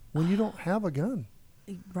somebody when you don't have a gun?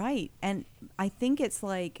 Right. And I think it's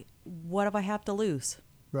like, what if I have to lose?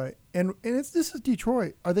 Right. And this is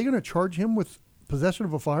Detroit. Are they going to charge him with possession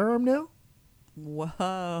of a firearm now?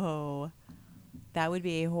 Whoa. That would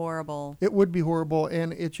be a horrible. It would be horrible.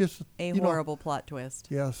 And it's just a horrible plot twist.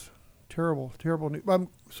 Yes. Terrible, terrible news. I'm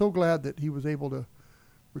so glad that he was able to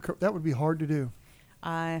recover. That would be hard to do.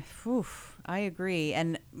 I agree.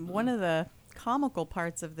 And one of the comical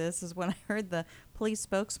parts of this is when I heard the police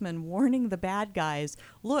spokesman warning the bad guys,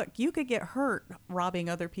 look, you could get hurt robbing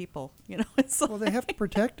other people. You know, it's well, they have to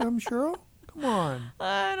protect them, Cheryl. Come on.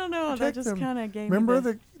 I don't know. Protect that just kind of gave Remember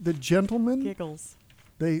me the gentleman? Giggles.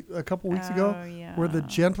 They a couple weeks ago, yeah. where the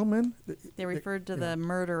gentleman. They referred to the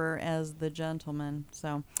murderer as the gentleman.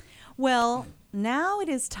 So, well, now it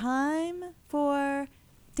is time for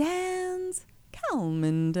Dan's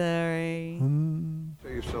commentary.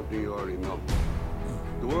 Tell you something you already know.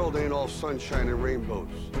 The world ain't all sunshine and rainbows.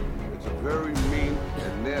 It's a very mean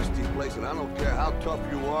and nasty place, and I don't care how tough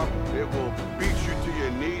you are, it will beat you to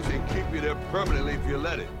your knees and keep you there permanently if you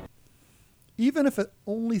let it. Even if it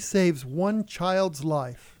only saves one child's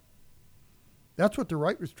life. That's what the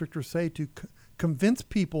right restrictors say to convince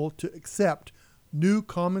people to accept new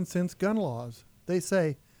common sense gun laws. They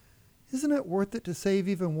say, isn't it worth it to save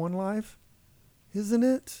even one life? Isn't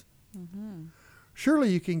it? Mm-hmm. Surely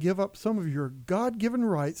you can give up some of your God-given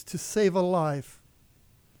rights to save a life.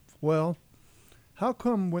 Well, how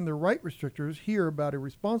come when the right restrictors hear about a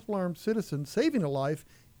responsible armed citizen saving a life,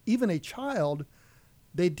 even a child,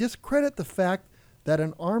 they discredit the fact that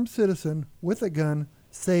an armed citizen with a gun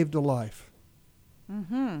saved a life?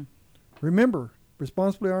 Mm-hmm. Remember,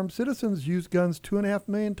 responsibly armed citizens use guns 2.5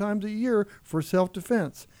 million times a year for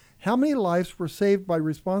self-defense. How many lives were saved by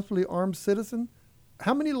responsibly armed citizens?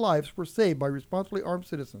 How many lives were saved by responsibly armed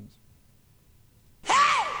citizens?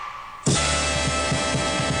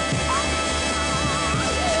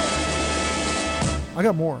 I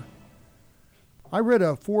got more. I read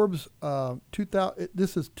a Forbes,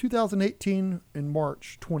 this is 2018 in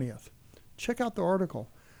March 20th. Check out the article.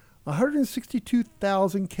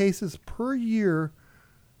 162,000 cases per year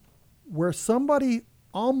where somebody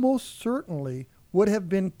almost certainly would have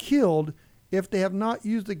been killed if they have not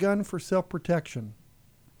used a gun for self-protection.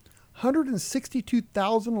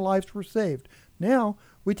 162,000 lives were saved. Now,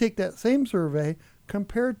 we take that same survey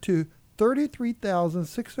compared to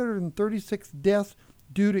 33,636 deaths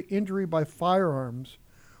due to injury by firearms,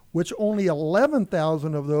 which only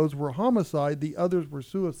 11,000 of those were homicide, the others were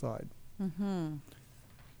suicide. Mm-hmm.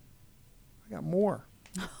 I got more.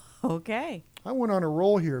 Okay. I went on a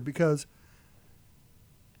roll here because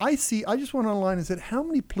I just went online and said, how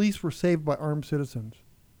many police were saved by armed citizens?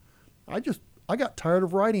 I got tired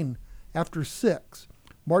of writing after 6.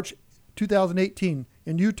 March 2018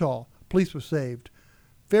 in Utah, police were saved.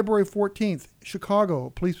 February 14th, Chicago,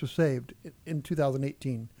 police were saved in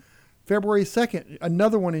 2018. February 2nd,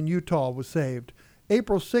 another one in Utah was saved.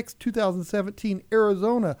 April 6th, 2017,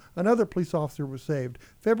 Arizona, another police officer was saved.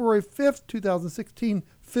 February 5th, 2016,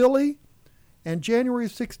 Philly. And January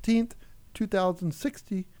 16th,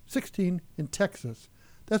 2016 in Texas.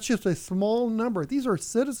 That's just a small number. These are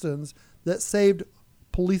citizens that saved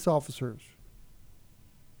police officers.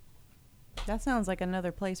 That sounds like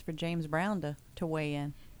another place for James Brown to weigh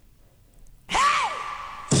in.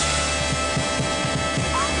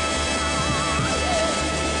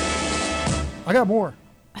 I got more.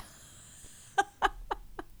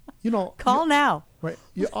 Call now. Right.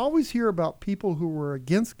 You always hear about people who were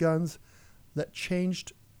against guns that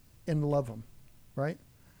changed and love them, right?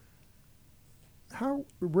 How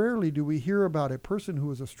rarely do we hear about a person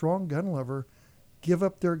who is a strong gun lover give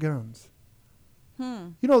up their guns?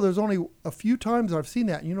 There's only a few times I've seen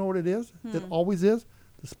that. You know what it is? It always is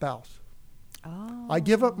the spouse. Oh. I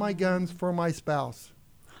give up my guns for my spouse.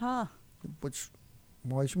 Huh. Which,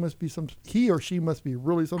 well, he or she must be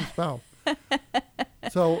really some spouse.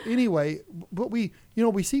 So anyway, but we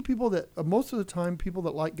see people that most of the time people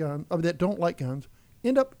that like guns, that don't like guns,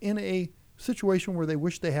 end up in a situation where they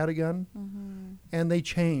wish they had a gun, and they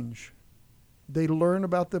change. They learn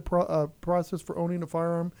about the process for owning a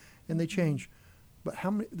firearm, and they change. But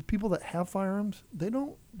the people that have firearms, they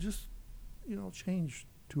don't just change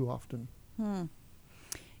too often.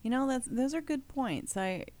 Those are good points.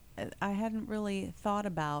 I hadn't really thought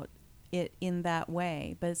about it in that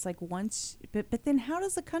way, but it's like but then how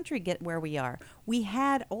does the country get where we are? We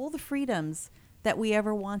had all the freedoms that we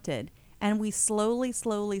ever wanted, and we slowly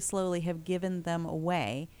have given them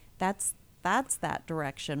away. That's that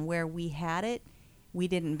direction where we had it, we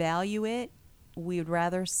didn't value it, we would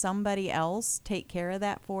rather somebody else take care of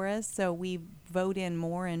that for us, so we vote in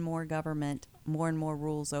more and more government, more and more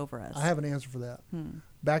rules over us. I have an answer for that.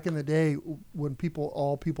 Back in the day when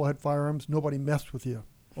all people had firearms, nobody messed with you.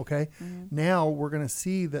 Okay. Now we're going to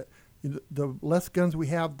see that the less guns we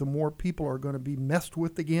have, the more people are going to be messed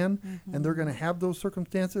with again, and they're going to have those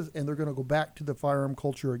circumstances, and they're going to go back to the firearm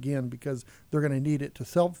culture again because they're going to need it to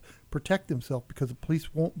self-protect themselves because the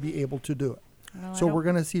police won't be able to do it. Well, so we're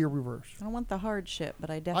going to see a reverse. I don't want the hardship, but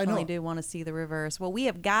I definitely do want to see the reverse. Well, we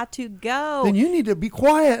have got to go. Then you need to be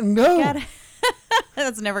quiet and go.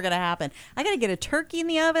 That's never going to happen. I got to get a turkey in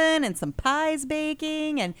the oven and some pies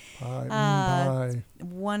baking and pie.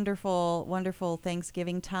 Wonderful, wonderful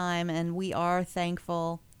Thanksgiving time. And we are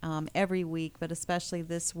thankful every week, but especially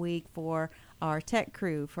this week for our tech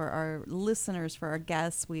crew, for our listeners, for our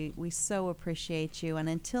guests. We so appreciate you. And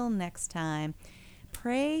until next time,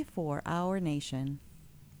 pray for our nation.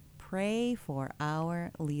 Pray for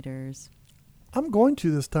our leaders. I'm going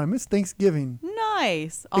to this time. It's Thanksgiving.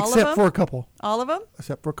 Nice. Except for a couple. All of them?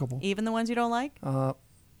 Except for a couple. Even the ones you don't like?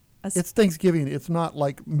 It's Thanksgiving. It's not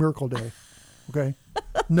like Miracle Day. Okay?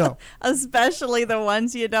 No. Especially the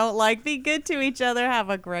ones you don't like. Be good to each other. Have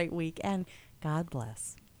a great week. And God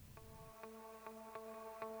bless.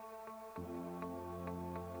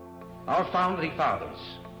 Our founding fathers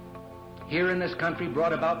here in this country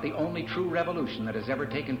brought about the only true revolution that has ever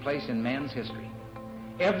taken place in man's history.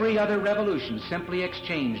 Every other revolution simply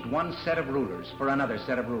exchanged one set of rulers for another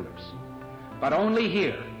set of rulers. But only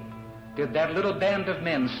here did that little band of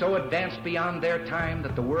men so advance beyond their time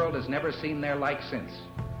that the world has never seen their like since,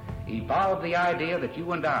 evolve the idea that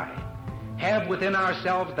you and I have within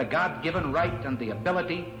ourselves the God-given right and the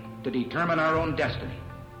ability to determine our own destiny.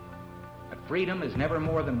 But freedom is never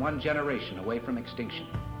more than one generation away from extinction.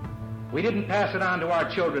 We didn't pass it on to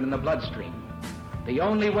our children in the bloodstream. The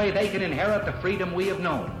only way they can inherit the freedom we have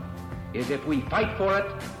known is if we fight for it,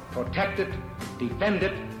 protect it, defend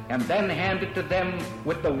it, and then hand it to them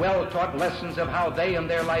with the well-taught lessons of how they in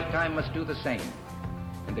their lifetime must do the same.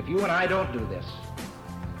 And if you and I don't do this,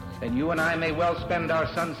 then you and I may well spend our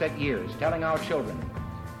sunset years telling our children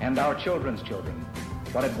and our children's children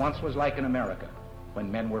what it once was like in America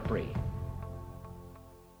when men were free.